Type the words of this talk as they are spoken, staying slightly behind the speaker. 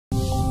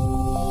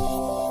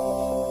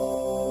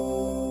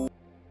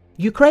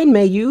Ukraine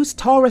may use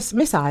Taurus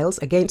missiles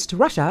against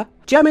Russia.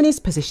 Germany's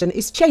position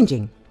is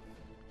changing.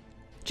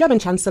 German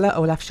Chancellor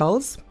Olaf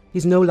Scholz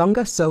is no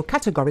longer so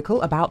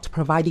categorical about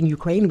providing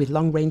Ukraine with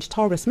long-range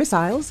Taurus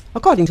missiles,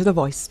 according to the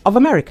Voice of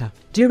America.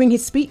 During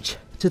his speech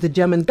to the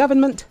German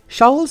government,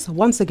 Scholz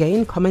once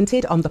again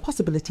commented on the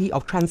possibility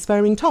of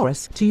transferring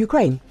Taurus to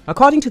Ukraine.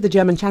 According to the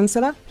German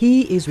Chancellor,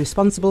 he is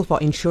responsible for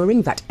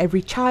ensuring that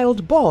every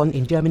child born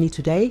in Germany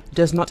today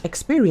does not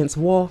experience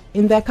war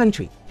in their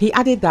country. He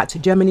added that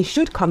Germany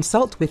should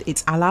consult with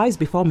its allies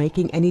before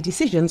making any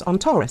decisions on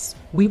Taurus.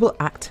 We will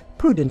act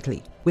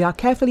prudently. We are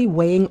carefully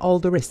weighing all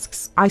the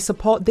risks. I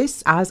support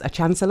this as a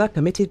Chancellor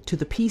committed to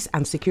the peace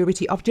and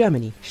security of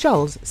Germany,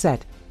 Scholz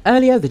said.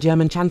 Earlier, the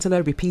German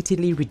Chancellor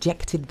repeatedly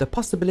rejected the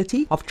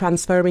possibility of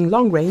transferring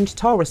long-range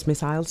Taurus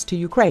missiles to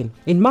Ukraine.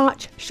 In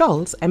March,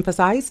 Scholz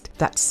emphasized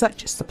that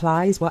such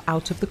supplies were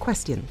out of the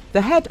question.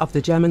 The head of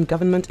the German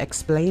government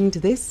explained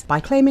this by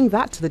claiming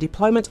that the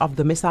deployment of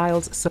the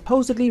missiles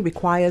supposedly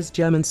requires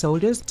German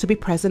soldiers to be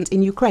present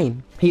in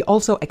Ukraine. He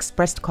also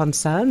expressed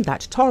concern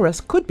that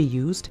Taurus could be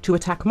used to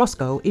attack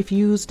Moscow if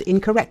used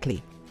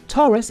incorrectly.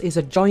 Taurus is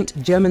a joint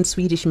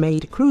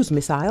German-Swedish-made cruise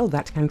missile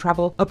that can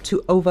travel up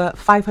to over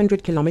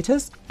 500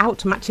 kilometers,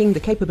 outmatching the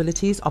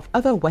capabilities of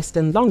other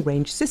Western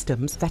long-range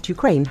systems that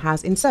Ukraine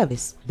has in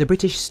service. The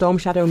British Storm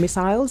Shadow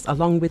missiles,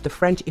 along with the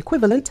French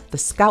equivalent, the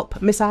Scalp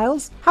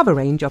missiles, have a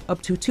range of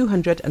up to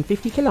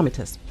 250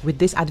 kilometers. With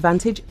this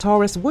advantage,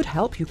 Taurus would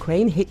help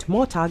Ukraine hit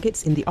more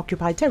targets in the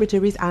occupied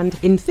territories and,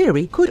 in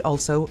theory, could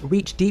also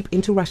reach deep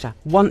into Russia.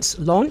 Once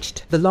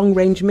launched, the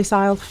long-range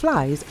missile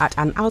flies at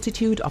an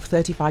altitude of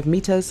 35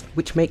 meters,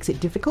 which makes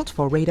it difficult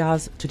for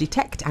radars to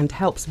detect and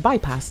helps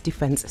bypass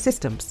defense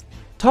systems.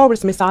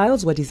 Taurus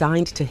missiles were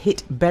designed to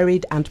hit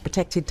buried and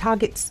protected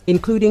targets,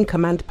 including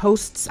command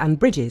posts and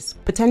bridges.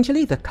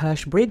 Potentially the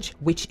Kerch Bridge,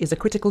 which is a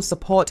critical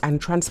support and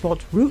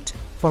transport route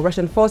for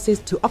Russian forces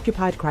to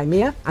occupied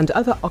Crimea and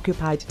other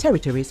occupied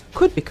territories,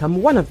 could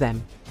become one of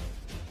them.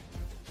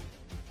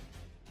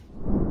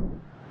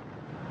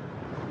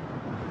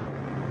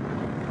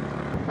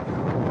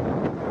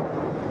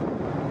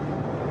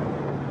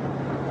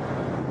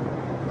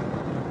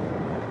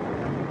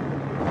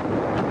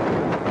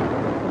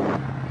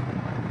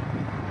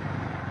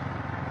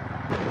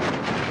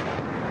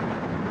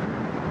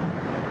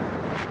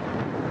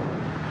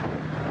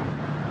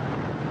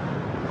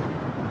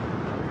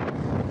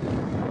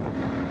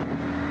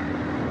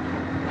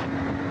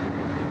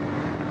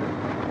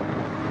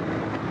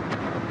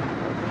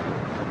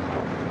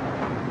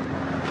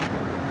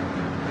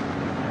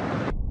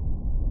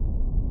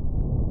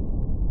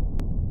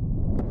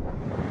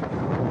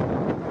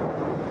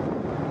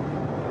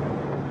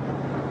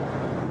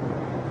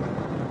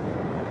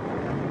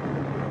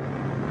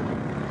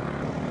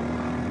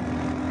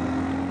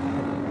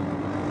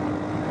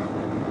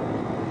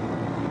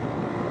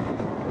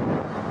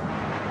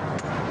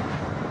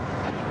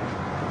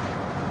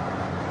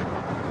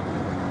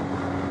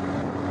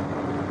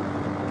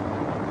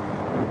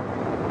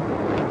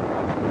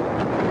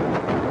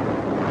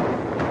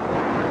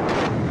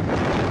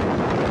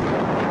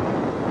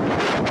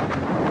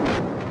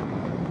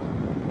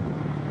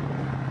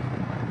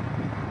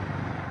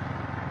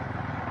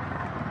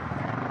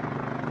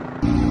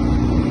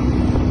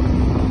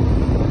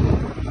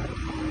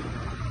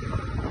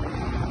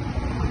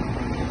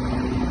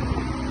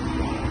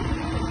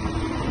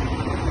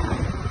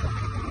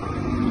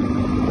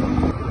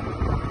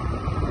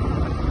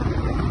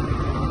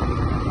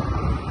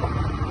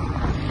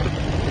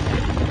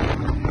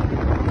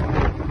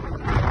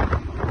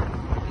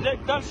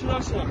 Дальше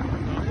на шаг.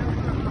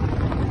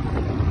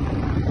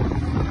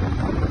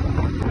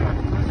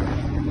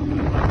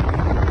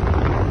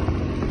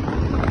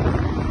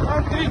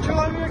 Там 3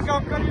 человека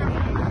в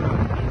карьере.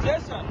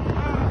 Здесь он?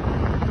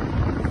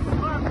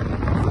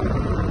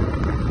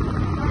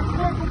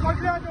 Сбоку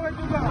поглядывай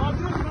туда.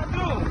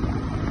 Смотрю.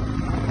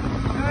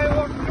 Я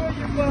его все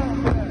ебал.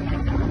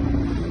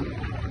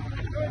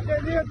 Сегодня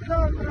нет,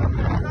 завтра.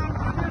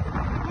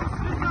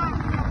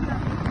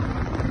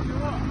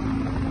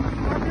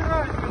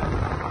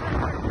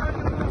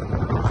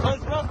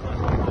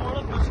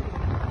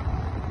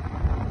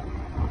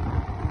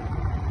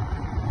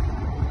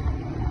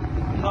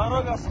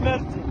 Дорога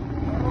смерти.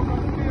 Дорога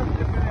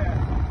смерти,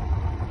 блядь.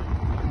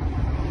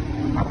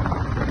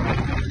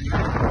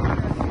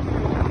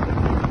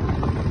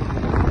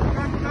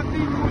 Как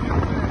коты будем,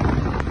 блядь.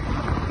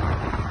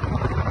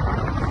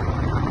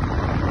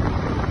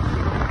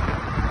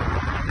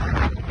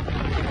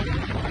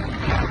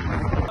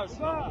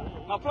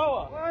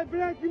 Направо? Ай,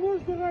 блядь, не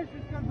можешь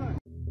раньше сказать.